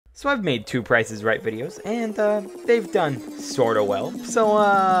So I've made 2 Price is Right videos, and they've done sorta well. So,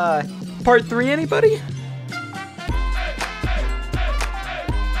 part 3, anybody?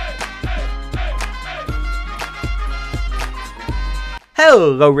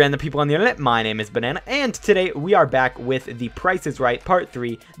 Hello random people on the internet, my name is Banana, and today we are back with the Price is Right Part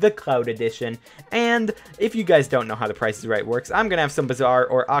 3, the Cloud Edition. And if you guys don't know how the Price is Right works, I'm going to have some bizarre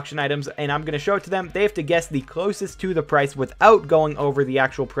or auction items, and I'm going to show it to them. They have to guess the closest to the price without going over the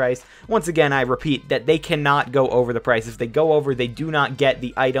actual price. Once again, I repeat that they cannot go over the price. If they go over, they do not get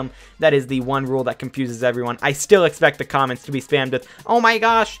the item. That is the one rule that confuses everyone. I still expect the comments to be spammed with, oh my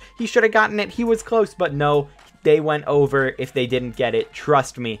gosh, he should have gotten it, he was close, but no. They went over if they didn't get it,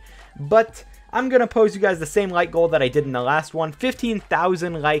 trust me. But I'm going to pose you guys the same like goal that I did in the last one,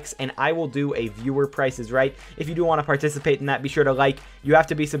 15,000 likes, and I will do a viewer Price is Right. If you do want to participate in that, be sure to like, you have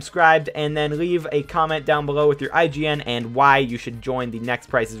to be subscribed, and then leave a comment down below with your IGN and why you should join the next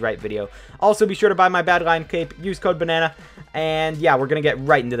Price is Right video. Also, be sure to buy my Bad Lion cape, use code BANANA, and yeah, we're going to get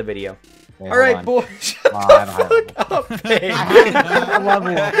right into the video. Wait, alright, boys, shut the fuck up, Pig.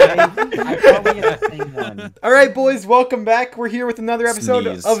 Alright, boys, welcome back. We're here with another episode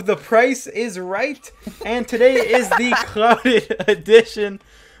of The Price is Right. And today is the Clouded Edition.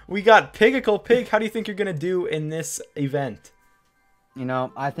 We got Pigicial. Pig, how do you think you're going to do in this event? You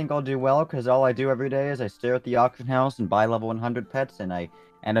know, I think I'll do well, because all I do every day is I stare at the auction house and buy level 100 pets, and I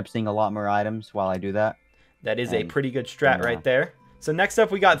end up seeing a lot more items while I do that. That is a pretty good strat right there. So next up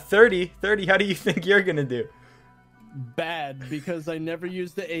we got 30. 30, how do you think you're gonna do? Bad, because I never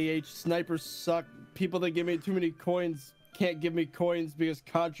use the AH. Snipers suck. People that give me too many coins can't give me coins because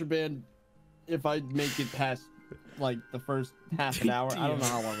contraband, if I make it past like the first half an hour, I don't know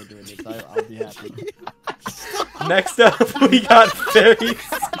how long we're doing this. I'll be happy. Next up we got Fairy.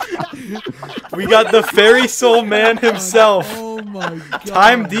 We got the Fairy Soul Man himself. Oh my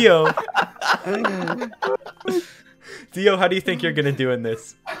god. TimeDeo. Dio, how do you think you're gonna do in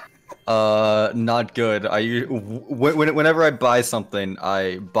this? Not good. Whenever I buy something,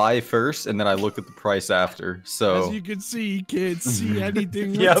 I buy first and then I look at the price after. So as you can see, he can't see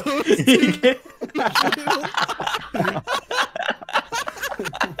anything. Yep.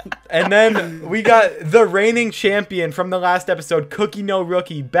 And then we got the reigning champion from the last episode,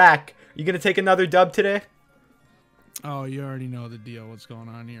 CookieNoRookie, back. You gonna take another dub today? Oh, you already know the deal. What's going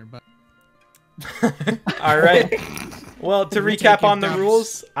on here? But all right. Well, to recap on the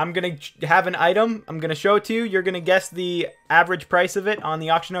rules, I'm going to have an item. I'm going to show it to you. You're going to guess the average price of it on the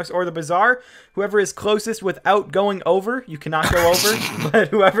auction house or the bazaar. Whoever is closest without going over, you cannot go over, but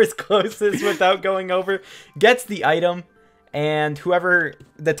whoever is closest without going over gets the item. And whoever,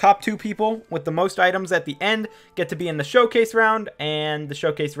 the top 2 people with the most items at the end get to be in the showcase round. And the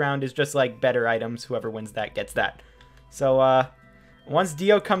showcase round is just like better items. Whoever wins that gets that. So, once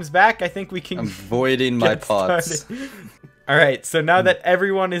Dio comes back, I think we can. I'm voiding my pots. Alright, so now that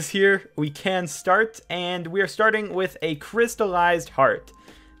everyone is here, we can start. And we are starting with a crystallized heart.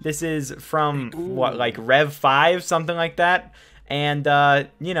 This is from, what, like Rev 5, something like that. And,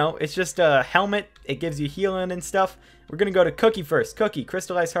 you know, it's just a helmet. It gives you healing and stuff. We're going to go to Cookie first. Cookie,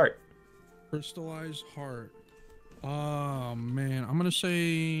 crystallized heart. Crystallized heart. Oh, man. I'm going to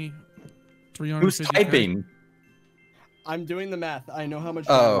say 350. Who's typing? I'm doing the math. I know how much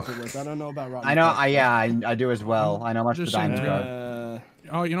it was. I don't know about rotten. I know. I do as well. I know how much the diamonds are.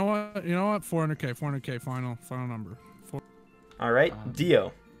 Oh, you know what? You know what? 400k. 400k. Final number. All right,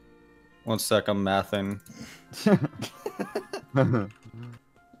 Dio. 1 sec. I'm mathing.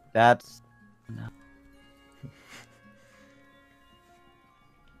 That's.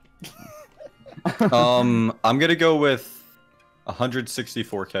 I'm gonna go with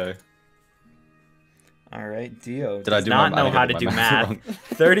 164k. All right, Dio Did I does not know how to do math.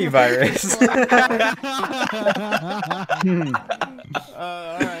 30virus.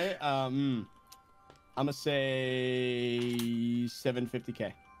 All right. I'm gonna say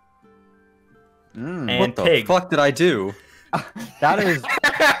 750k. And what the Pig. fuck did I do? That is.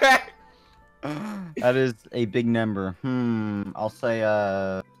 That is a big number. I'll say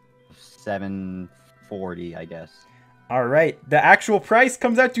 740, I guess. All right, the actual price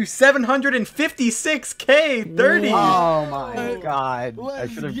comes out to 756k. 30. Oh my god! I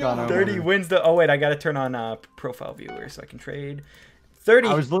should have gone over. 30 wins the. Oh wait, I gotta turn on profile viewer so I can trade. 30.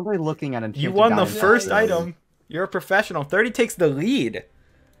 I was literally looking at it. You won the first item. You're a professional. 30 takes the lead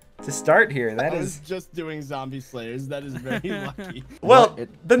to start here. That I is was just doing zombie slayers. That is very lucky. Well,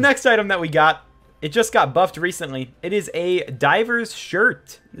 the next item that we got, it just got buffed recently. It is a diver's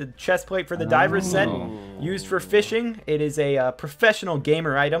shirt. The chest plate for the diver's set, used for fishing. It is a professional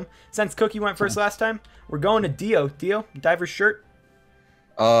gamer item. Since Cookie went first last time, we're going to Dio. Dio, diver's shirt.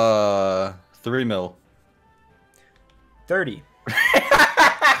 3 mil. 30.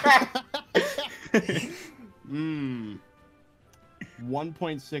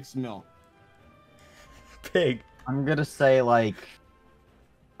 1.6 mil. Pig. I'm gonna say like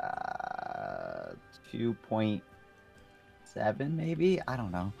 2.7 maybe. I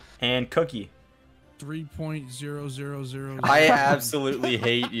don't know. And Cookie. 3.000. I absolutely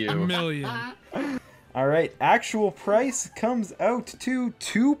hate you. million. All right, actual price comes out to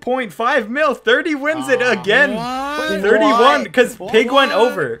 2.5 mil. 30 wins it again. What? 31, because Pig went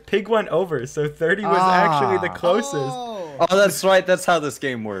What? over. Pig went over, so 30 was actually the closest. Oh, Oh, that's right. That's how this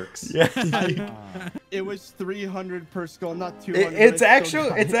game works. Yeah. it was 300 per skull, not 200. It's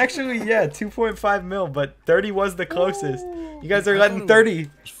actually yeah, 2.5 mil, but 30 was the closest. You guys are letting 30.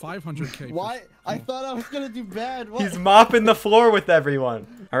 500k. Why? I thought I was gonna do bad. What? He's mopping the floor with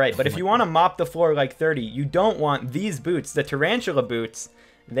everyone. All right, but if you want to mop the floor like 30, you don't want these boots, the tarantula boots.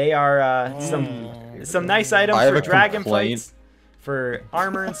 They are some nice items I have for a dragon complaint. fights, for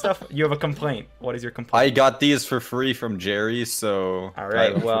armor and stuff. You have a complaint. What is your complaint? I got these for free from Jerry, so. All right,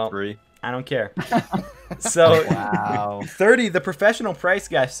 got them for well, free. I don't care. So, Wow. 30, the professional price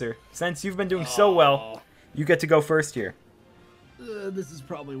guesser. Since you've been doing so well, you get to go first here. This is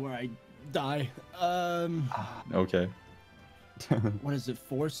probably where I die. Okay. What is it?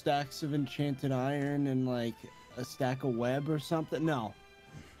 4 stacks of enchanted iron and like a stack of web or something? No.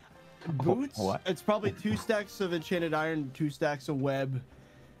 Boots? What? It's probably 2 stacks of enchanted iron, 2 stacks of web.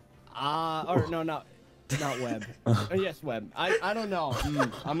 Or no, not web. Yes, web. I don't know. I'm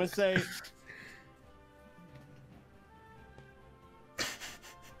gonna say.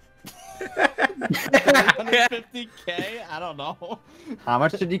 $150K? I don't know. How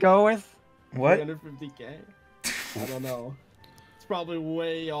much did you go with? What? 350K? I don't know. It's probably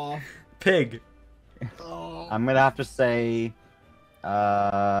way off. Pig. Oh. I'm gonna have to say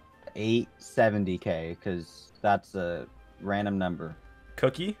 870k because that's a random number.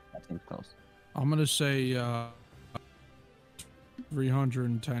 Cookie? That seems close. I'm gonna say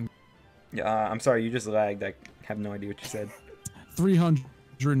 310. I'm sorry, you just lagged. I have no idea what you said.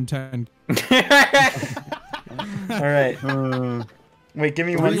 310. All right. Wait, give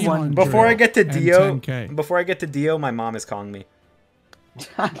me one. 310K. Before I get to Dio, my mom is calling me.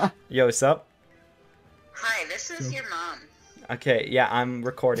 Yo, what's up? Hi, this is your mom. Okay, yeah, I'm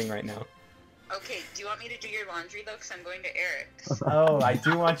recording right now. Okay, do you want me to do your laundry though? Because I'm going to Eric's. Oh, I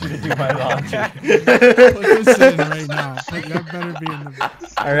do want you to do my laundry. Put this in right now. That better be in the.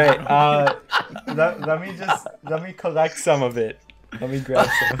 All right. Let me collect some of it. Let me grab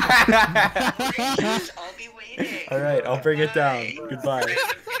some. Great, I'll be waiting. All right, I'll bring it down. Bye. Goodbye. Random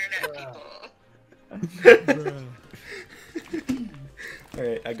internet people. All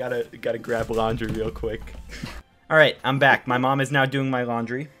right, I gotta grab laundry real quick. All right, I'm back. My mom is now doing my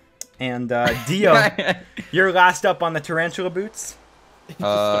laundry, and Dio, you're last up on the tarantula boots.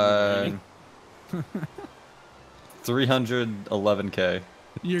 311k.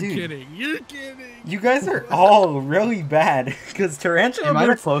 You're Dude. kidding. You're kidding. You guys are all really bad because tarantula Am I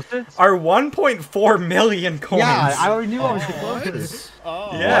the boots closest? are 1.4 million coins. Yeah, I already knew I was the What? closest. Oh.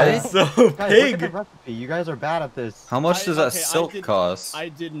 Yeah, What? so Guys, look at the Pig. recipe. You guys are bad at this. How much does that Okay, silk cost? I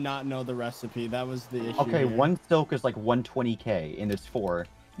did not know the recipe. That was the issue. Okay, here. one silk is like 120k, and there's 4.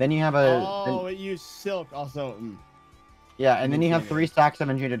 Then you have a Oh, it used silk also. yeah, and then you have enchanted. 3 stacks of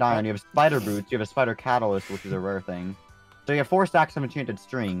enchanted iron. You have spider boots. You have a spider catalyst, which is a rare thing. So you have 4 stacks of enchanted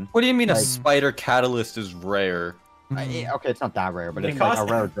string. What do you mean a Like- spider catalyst is rare? Okay, it's not that rare, but It it's like a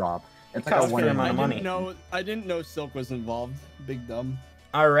costs- rare drop. It's like costs a a fair 1 in amount of 1. money. I didn't know silk was involved. Big dumb.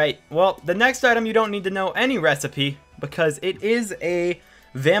 All right. Well, the next item you don't need to know any recipe because it is a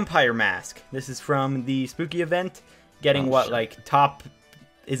vampire mask. This is from the spooky event. Getting Oh, what, shit. like top?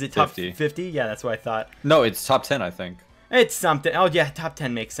 Is it top 50? 50? Yeah, that's what I thought. No, it's top 10, I think. It's something. Oh yeah, top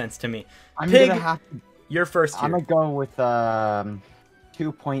 10 makes sense to me. I'm Pig, gonna have to. you're first here. I'm gonna go with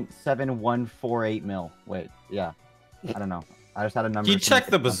 2.7148 mil. Wait, yeah. I don't know. I just had a number. He checked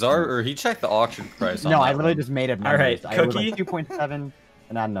the bazaar, or he checked the auction price. on No, that I literally one. just made up All right, numbers. I was Cookie? like 2.7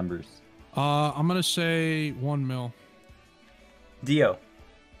 and add numbers. I'm gonna say 1 mil. Dio.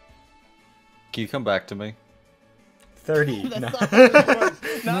 Can you come back to me? 30. That's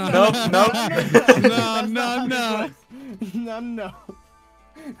No. not how this works. No, Nope, nope.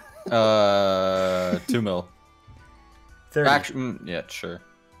 No. 2 mil. 30. Actually, yeah, sure.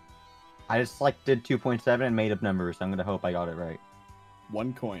 I just like did 2.7 and made up numbers. So I'm gonna hope I got it right.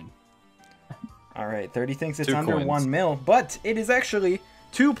 1 coin. All right, 30 thinks it's 2 under coins. 1 mil, but it is actually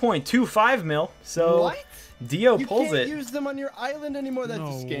 2.25 mil. So What? Dio You pulls can't it. use them on your island anymore. That's No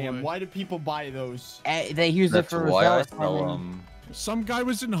a scam. way. Why do people buy those? They use That's it for why I Rosella sell farming. them. Some guy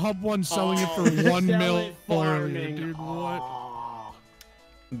was in Hub 1 selling it for Oh, 1 mil zealot earlier, farming. dude. What? Aw.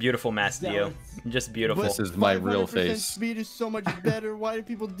 Beautiful mass, Dio. Just beautiful. This is my real 500% face. Speed is so much better. Why do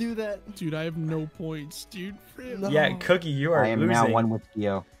people do that? Dude, I have no points, dude. No. Yeah, Cookie, you are I am losing. now one with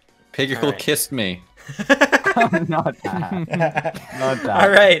Geo. Pigical Alright. kissed me. Not that. Not that. All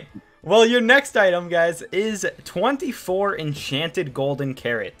right. Well, your next item, guys, is 24 enchanted golden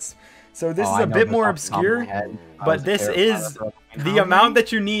carrots. So this Oh, is I a know bit this more off the top of my obscure, head. I but was this terrified is of it. the amount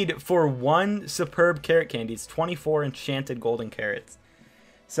that you need for one superb carrot candy. It's 24 enchanted golden carrots.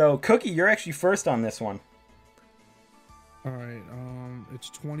 So, Cookie, you're actually first on this one. All right, it's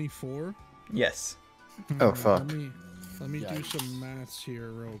 24. Yes. Oh, fuck. Let me do some maths here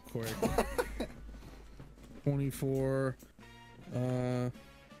real quick. 24.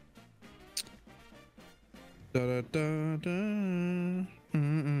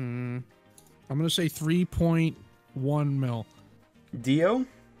 I'm gonna say 3.1 mil. Dio,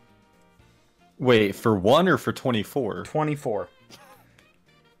 Wait, for 1 or for 24? 24.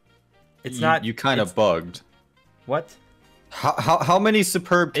 It's You- not. You kind it's- of bugged. What? How many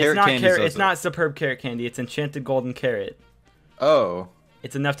superb carrot candies? It's not superb carrot candy. It's enchanted golden carrot. Oh.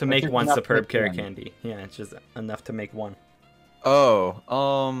 It's enough to It's make just one enough to superb make carrot one. candy. Yeah, it's just enough to make one. Oh.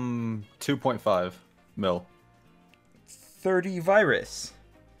 2.5 mil. ThirtyVirus.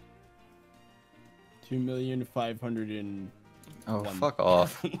 2,500,000. Oh, One. fuck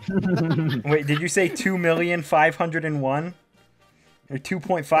off. Wait, did you say 2,501? Or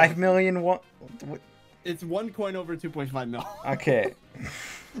 2.5 million? What? It's 1 coin over 2.5 mil. Okay.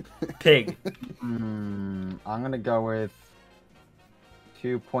 Pig. I'm gonna go with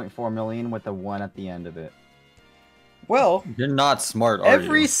 2.4 million with a 1 at the end of it. Well, You're not smart, are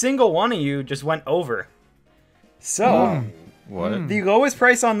every you? single one of you just went over. So, What? the lowest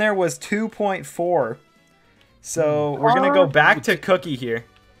price on there was 2.4. So, we're going to go back to Cookie here.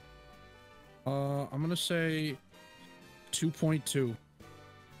 I'm gonna say 2.2.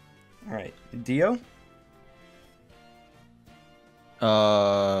 All right. Dio?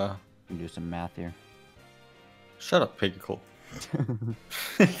 Do some math here. Shut up, Pigical.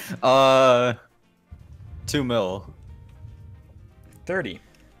 2 mil. 30.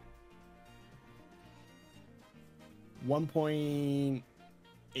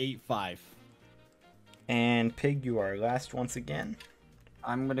 1.85. And Pig, you are last once again.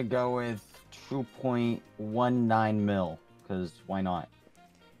 I'm gonna go with 2.19 mil, because why not?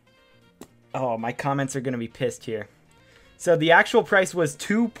 Oh, my comments are going to be pissed here. So the actual price was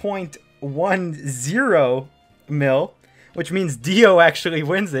 2.10 mil, which means Dio actually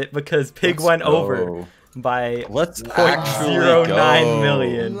wins it because Pig Let's went go. over by Let's actually 0.09 go.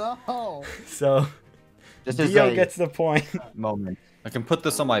 million. No. So This is Dio a gets the point. moment. I can put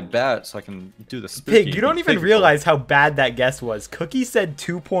this on my bat so I can do the spooky. Pig, you don't even Pigical. realize how bad that guess was. Cookie said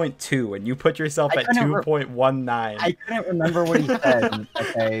 2.2 and you put yourself I at couldn't 2.19. I couldn't remember what he said.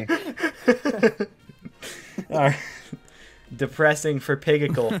 Okay. Alright. Depressing for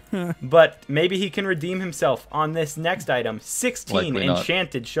Pigical. But maybe he can redeem himself on this next item, 16 Likely not.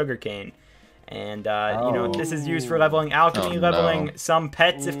 enchanted sugarcane. And, you know, Oh. this is used for leveling alchemy, Oh, leveling no. some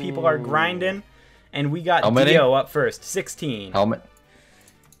pets if people are grinding. And we got How many? Dio up first, 16. How many?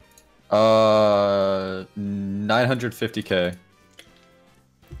 950k.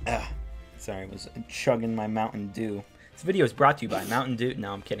 Sorry, I was chugging my Mountain Dew. This video is brought to you by Mountain Dew.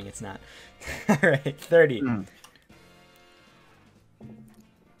 No, I'm kidding, it's not. Alright, 30.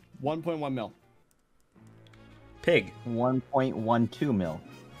 1.1 mil. Pig. 1.12 mil.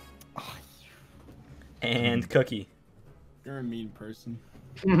 And Cookie. You're a mean person.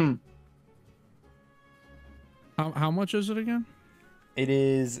 How much is it again? It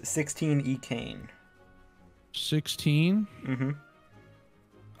is 16 Ecane. 16. Mm-hmm.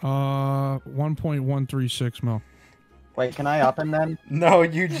 1.136 mil. Wait, can I up him then? No,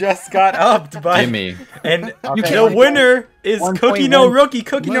 you just got upped, bud. Gimme. And Okay, the like winner is 1.1. CookieNoRookie.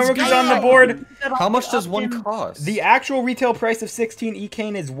 CookieNoRookie's Let's on the go. board. How much does one cost? The actual retail price of 16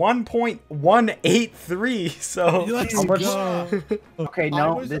 Ecane is 1.183. So Let's How much- go. Okay, I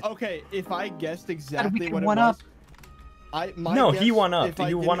no. was, This, okay, if I guessed exactly can what it one was, up. my No, guess, he won up. If I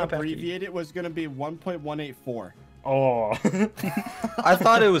You didn't won up after you. abbreviate it was gonna be 1.184. oh. I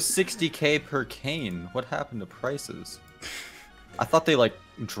thought it was 60k per cane. What happened to prices? I thought they like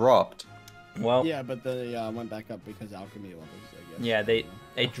dropped. Well, Yeah, but they went back up because alchemy levels, I guess. yeah, they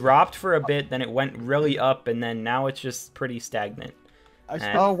dropped for a bit, then it went really up, and then now it's just pretty stagnant. I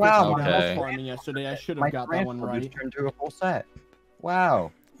spent Oh, wow, 15 hours okay. farming yesterday. I should my have got that one transfer just right. turned to a full set.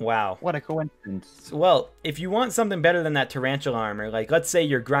 Wow. Wow. What a coincidence. Well, if you want something better than that tarantula armor, like let's say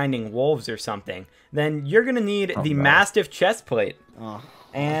you're grinding wolves or something, then you're going to need the Mastiff chestplate. Oh.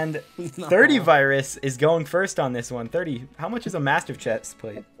 And 30virus is going first on this one. 30, how much is a Mastiff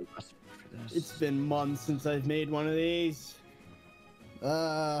chestplate? It's been months since I've made one of these.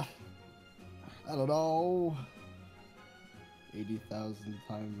 I don't know. 80,000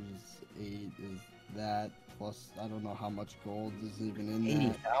 times 8 is that, plus I don't know how much gold is even in that.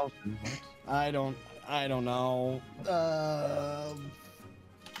 80,000. I don't know.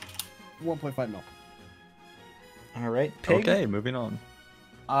 1.5 mil. All right, Pig. Okay, moving on.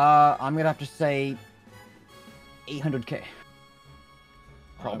 I'm gonna have to say 800k.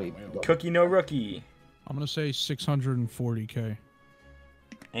 Probably. CookieNoRookie. I'm gonna say 640k.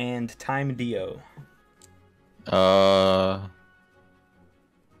 And TimeDeo. I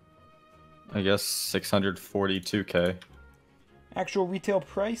guess 642k. Actual retail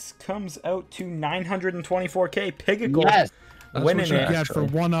price comes out to 924k. Pigicial Yes. That's winning what you it. get for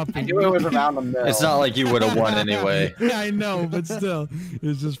one up. I knew it was around a mil. It's not like you would have won anyway. Yeah, I know, but still,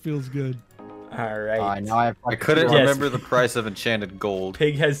 it just feels good. All right. Now I have. I couldn't Yes. remember the price of enchanted gold.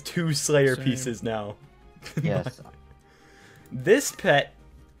 Pig has 2 Slayer Same. pieces now. Yes. This pet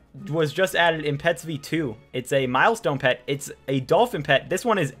was just added in Pets V2. It's a milestone pet. It's a dolphin pet. This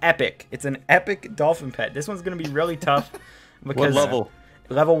one is epic. It's an epic dolphin pet. This one's going to be really tough. Because What level?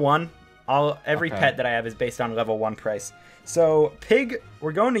 Level 1. Every Okay. pet that I have is based on level 1 price. So, Pig,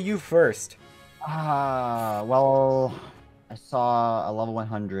 we're going to you first. Well, I saw a level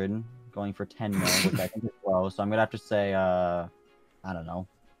 100 going for 10 mil, which I think is low. So I'm gonna have to say, I don't know,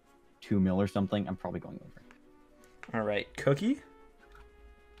 2 mil or something. I'm probably going over. All right, Cookie.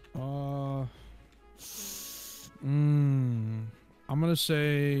 I'm gonna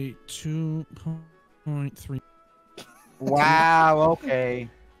say 2.3. Wow. Okay.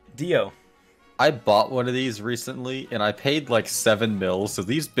 Dio. I bought one of these recently, and I paid like 7 mil, so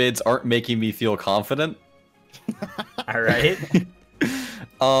these bids aren't making me feel confident. All right.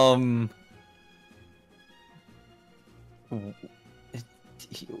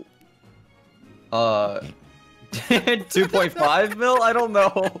 2.5 mil? I don't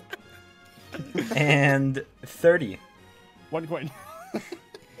know. And 30. 1 coin.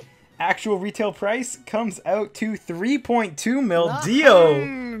 Actual retail price comes out to 3.2 mil.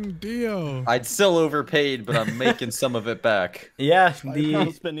 Dio. Dio. I'd still overpaid, but I'm making some of it back. Yeah, I'm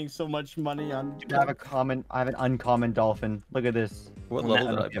the spending so much money on. I have an uncommon dolphin. Look at this. What Well,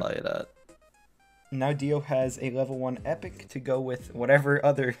 level now- did I buy it at? now Dio has a level 1 epic to go with whatever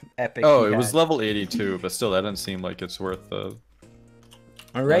other epic. Oh, he it was had. level 82, but still, that doesn't seem like it's worth the...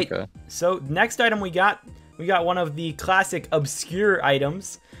 All right. Okay. So next item we got one of the classic obscure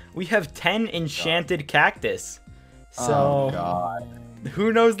items. We have 10 enchanted cactus. So Oh God.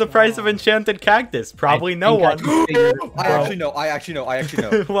 who knows the price of enchanted cactus? Probably no one. I actually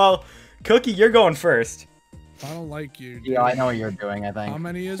know. Well, Cookie, you're going first. I don't like you. Yeah, I know what you're doing. I How think.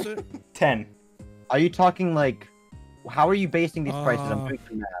 many is it? 10. Are you talking like? How are you basing these prices? I'm doing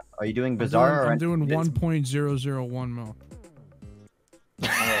some math. Are you doing bizarre? I'm doing 1.001 mil.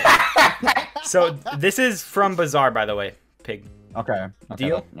 So this is from Bazaar, by the way, Pig. Okay.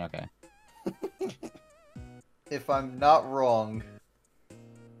 Deal? Okay. If I'm not wrong,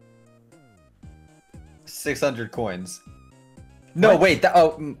 600 coins. No, What? wait. I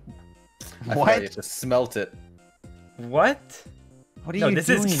What? forgot you have to smelt it. What? What are No, you this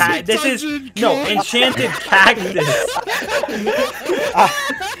doing? is this is 600 no K. enchanted cactus.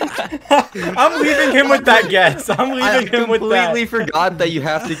 I'm leaving him with that guess. I'm I leaving him with that. completely forgot that you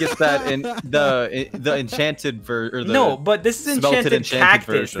have to get that in the enchanted version. No, but this is smelted enchanted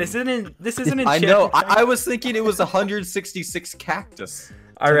cactus. version. This isn't I enchanted. know. cactus. I was thinking it was 166 cactus.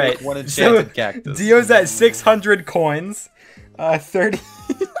 All to right. make one So enchanted cactus. Dio's at 600 coins. 30.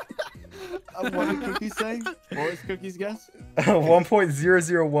 What did Cookie say? What was Cookie's guess?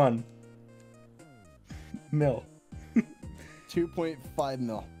 1.001 mil. 2.5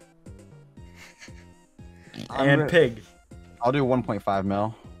 mil. And Pig. I'll do 1.5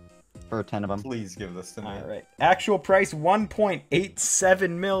 mil for 10 of them. Please give this to me. All right. Actual price 1.87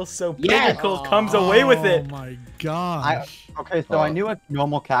 mil. So Yes! Pigicial comes away with it. Oh my gosh. Okay, so I knew a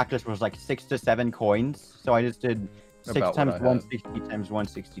normal cactus was like 6 to 7 coins, so I just did 6 About what times I had. 160 times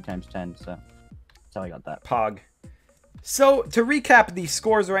 160 times 10. So that's how I got that. Pog. So to recap the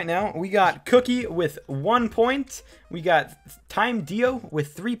scores right now, we got Cookie with 1 point, we got TimeDeo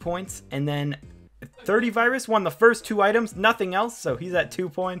with 3 points, and then 30virus won the first 2 items, nothing else, so he's at 2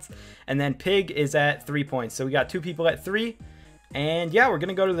 points, and then Pig is at 3 points. So we got 2 people at 3, and yeah, we're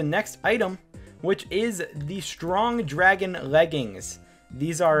gonna go to the next item, which is the Strong Dragon Leggings.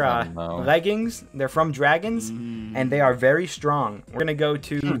 These are leggings. They're from Dragons, and they are very strong. We're gonna go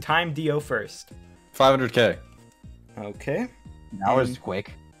to TimeDeo first. 500K. Okay. That was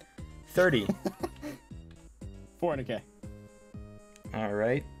quick. 30. 400K. All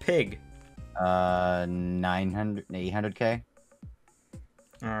right. Pig. 900, 800K.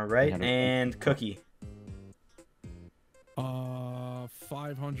 All right. 800K. And Cookie.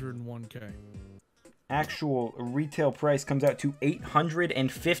 501K. Actual retail price comes out to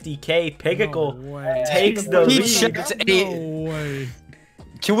 850K. Pigicial No way. takes the He lead. checked No way.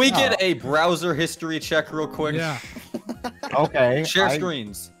 Can we get a browser history check real quick? Yeah. Okay. Share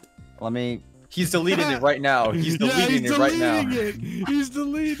screens. Let me. He's deleting it right now. He's deleting it right now. He's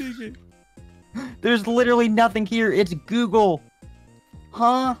deleting it. There's literally nothing here. It's Google.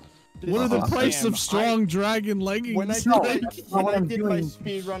 Huh? What are the price Damn, of strong dragon leggings? When I No, did, what when I I'm did my doing-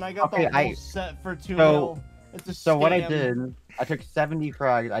 speed run, I got Okay, the whole set for 2 mil. It's a So what I scam. did, I took 70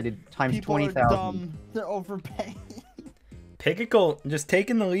 frags. I did times People are 20,000. dumb. They're overpaying. Pigicial just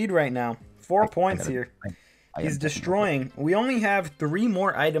taking the lead right now. 4 points here. He's destroying. We only have 3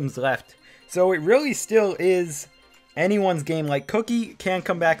 more items left. So it really still is anyone's game. Like Cookie can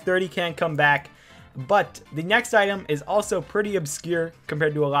come back, 30 can come back. But the next item is also pretty obscure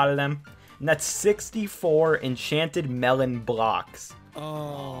compared to a lot of them. And that's 64 enchanted melon blocks.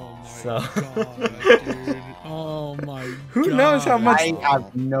 Oh my So- god, dude. Oh my god. Who knows how much- I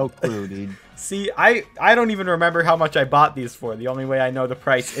have no clue, dude. See, I don't even remember how much I bought these for. The only way I know the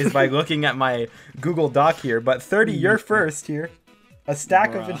price is by looking at my Google Doc here. But 30, you're first here. A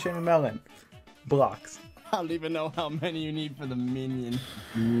stack of Bruh. enchanted melon blocks. I don't even know how many you need for the minion.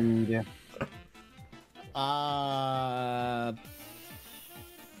 Dude.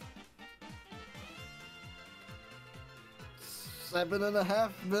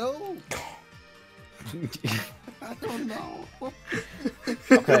 7.5 mil? I don't know.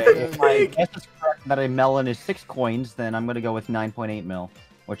 Okay, if my guess is correct that a melon is 6 coins, then I'm gonna go with 9.8 mil,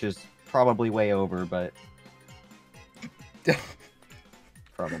 which is probably way over, but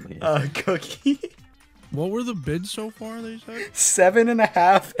probably is. Cookie. What were the bids so far, they said?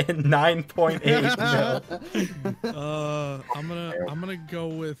 7.5 and 9.8 mil. I'm gonna go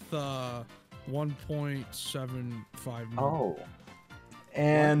with 1.75 mil. Oh,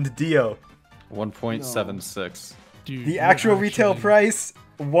 And Dio. 1.76. Dude, The you're actual retail actually- price,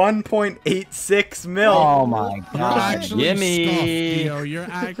 1.86 mil. oh my You're god. actually Gimme. stuffed, Dio. You're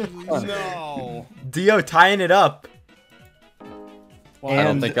actually No. Dio tying it up. I don't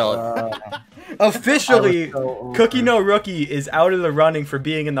And think I'll. officially, I was so over. CookieNoRookie is out of the running for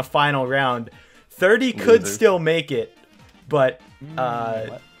being in the final round. 30 could Loser. still make it, but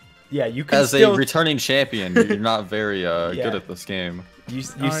yeah, you can As still. a returning champion, you're not very good at this game. You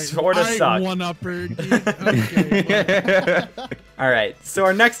Alright, sort of alright, suck. One upper. Okay, All right, so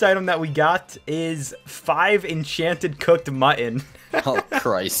our next item that we got is 5 enchanted cooked mutton. Oh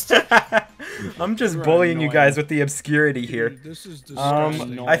Christ! I'm just You're bullying you guys annoying. with the obscurity here. dude, this is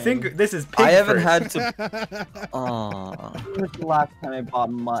disgusting. I think this is pig I haven't first. had to. When was the last time I bought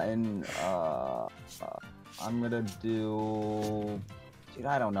mutton? I'm gonna do, dude,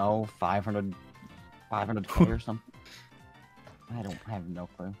 I don't know, 500K or something. I have no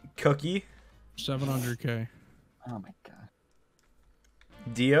clue. Cookie, 700K. Oh my god.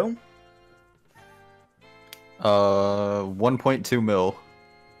 Dio, 1.2 mil.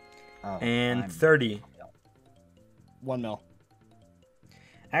 Oh, and I'm- 30. 1 mil.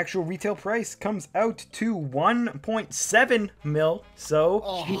 Actual retail price comes out to 1.7 mil. So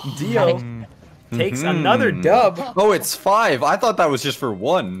Oh. Dio Mm. takes Mhm. another dub. Oh, it's 5. I thought that was just for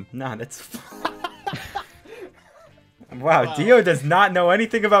 1. Nah, that's. Wow, Dio does not know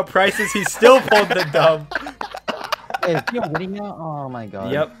anything about prices. He still pulled the dub. Hey, is Dio winning now? Oh my god.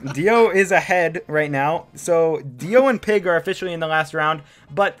 Yep, Dio is ahead right now. So Dio and Pig are officially in the last round,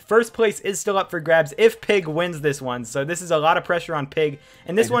 but first place is still up for grabs if Pig wins this one. So this is a lot of pressure on Pig,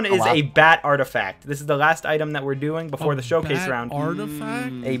 and this Hey, one this is is a lot. a bat artifact. This is the last item that we're doing before the showcase Bat round.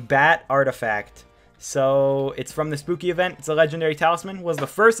 Artifact? A bat artifact. So it's from the spooky event. It's a legendary talisman. Was the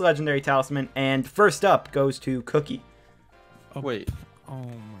first legendary talisman, and first up goes to Cookie. Wait. Oh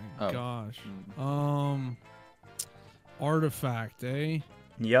my Oh. gosh. Artifact, eh?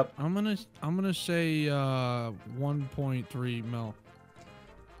 Yep. I'm gonna say 1.3 mil.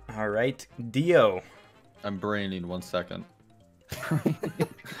 All right, Dio. I'm braining 1 second.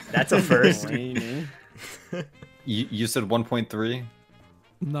 That's a first. Raining. You said 1.3?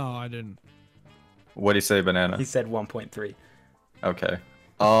 No, I didn't. What do you say, Banana? He said 1.3. Okay.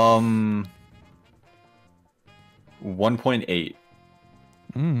 1.8.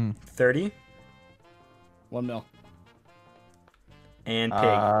 30. 1 mil. And Pig.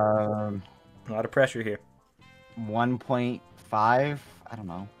 A lot of pressure here. 1.5. I don't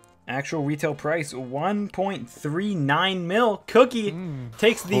know. Actual retail price 1.39 mil. Cookie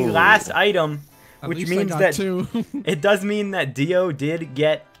takes the last item, At which least I means got that 2. it does mean that Dio did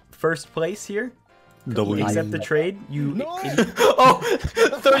get first place here. Delete. Accept the trade. You No! Oh,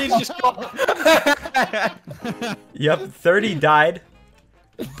 30 just got. Yep, 30 died.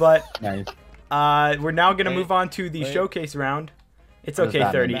 But Nice. we're now gonna Wait, move on to the wait. showcase round. It's What does okay,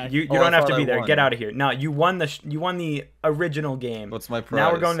 that 30. mean? You Oh, don't I have to thought be I there. won. Get out of here. No, you won the original game. What's my prize?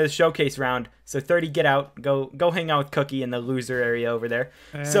 Now we're going to the showcase round. So 30, get out. Go hang out with Cookie in the loser area over there.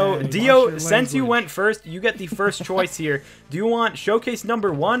 So Hey, Dio, watch your since you language. went first, you get the first choice here. Do you want showcase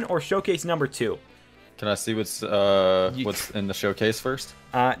number 1 or showcase number 2? Can I see what's in the showcase first?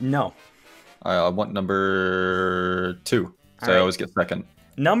 No. I want number 2. So Alright. I always get second.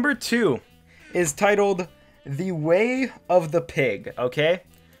 Number 2 is titled The Way of the Pig, okay?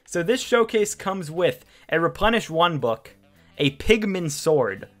 So this showcase comes with a Replenish 1 book, a Pigman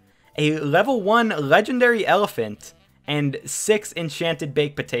sword, a level 1 legendary elephant, and 6 enchanted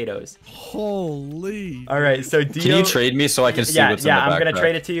baked potatoes. Holy. Alright, so Dio... Can you trade me so I can see what's in the I'm gonna backpack?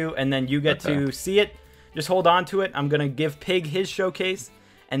 trade it to you, and then you get to Okay. see it. Just hold on to it. I'm gonna give Pig his showcase,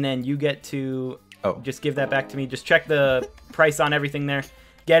 and then you get to just give that back to me. Just check the price on everything there.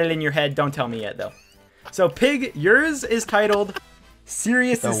 Get it in your head. Don't tell me yet, though. So, Pig, yours is titled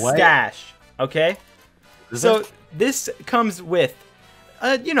Seriousness The what? Stash, okay? Is So, it? this comes with,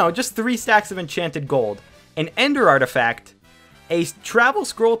 just 3 stacks of enchanted gold, an Ender artifact, a travel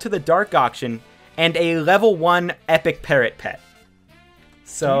scroll to the Dark Auction, and a level 1 epic parrot pet.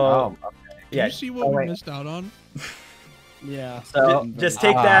 So, Oh, okay. Can yeah, you see what we wait. missed out on? Yeah. So, just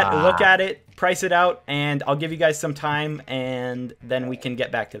take that, look at it, price it out, and I'll give you guys some time, and then we can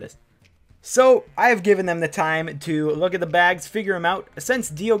get back to this. So, I have given them the time to look at the bags, figure them out. Since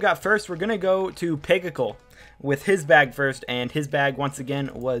Dio got first, we're going to go to Pigicial with his bag first, and his bag, once again,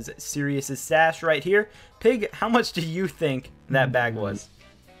 was Serious's stash right here. Pig, how much do you think that bag was?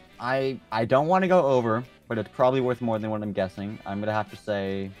 I don't want to go over, but it's probably worth more than what I'm guessing. I'm gonna have to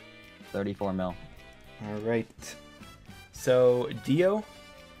say 34 mil. All right. So, Dio,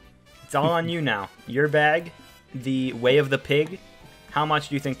 it's all on you now. Your bag, the Way of the Pig, how much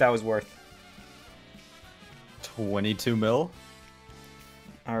do you think that was worth? 22 mil.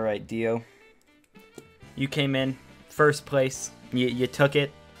 All right, Dio. You came in first place. You took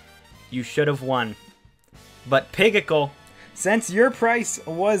it. You should have won. But Pigicial, since your price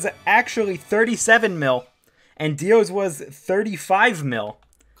was actually 37 mil and Dio's was 35 mil,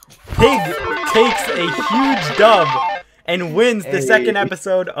 Pig takes a huge dub and wins the second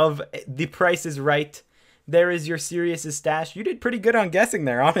episode of The Price is Right. There is your Serious's stash. You did pretty good on guessing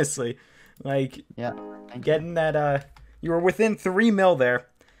there, honestly. Like, Yeah. getting that, you were within 3 mil there.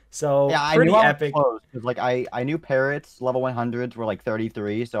 So, Yeah, I pretty knew epic. I was close, 'cause, like I knew parrots level 100s were like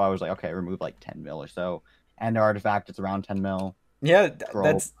 33, so I was like, okay, remove like 10 mil or so. And the artifact, it's around 10 mil. Yeah, Scroll,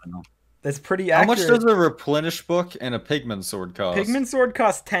 that's I don't know. That's pretty How accurate. much does a replenish book and a pigman sword cost? Pigman sword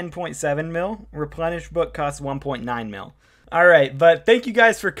costs 10.7 mil. Replenish book costs 1.9 mil. All right, but thank you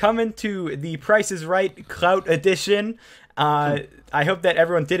guys for coming to the Price is Right Clout edition. I hope that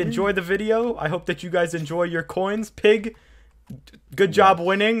everyone did enjoy the video. I hope that you guys enjoy your coins. Pig, good job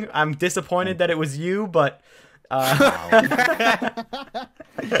winning. I'm disappointed that it was you, but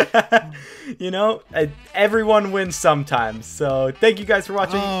everyone wins sometimes. So thank you guys for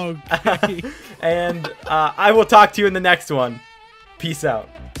watching. Okay. And I will talk to you in the next one. Peace out.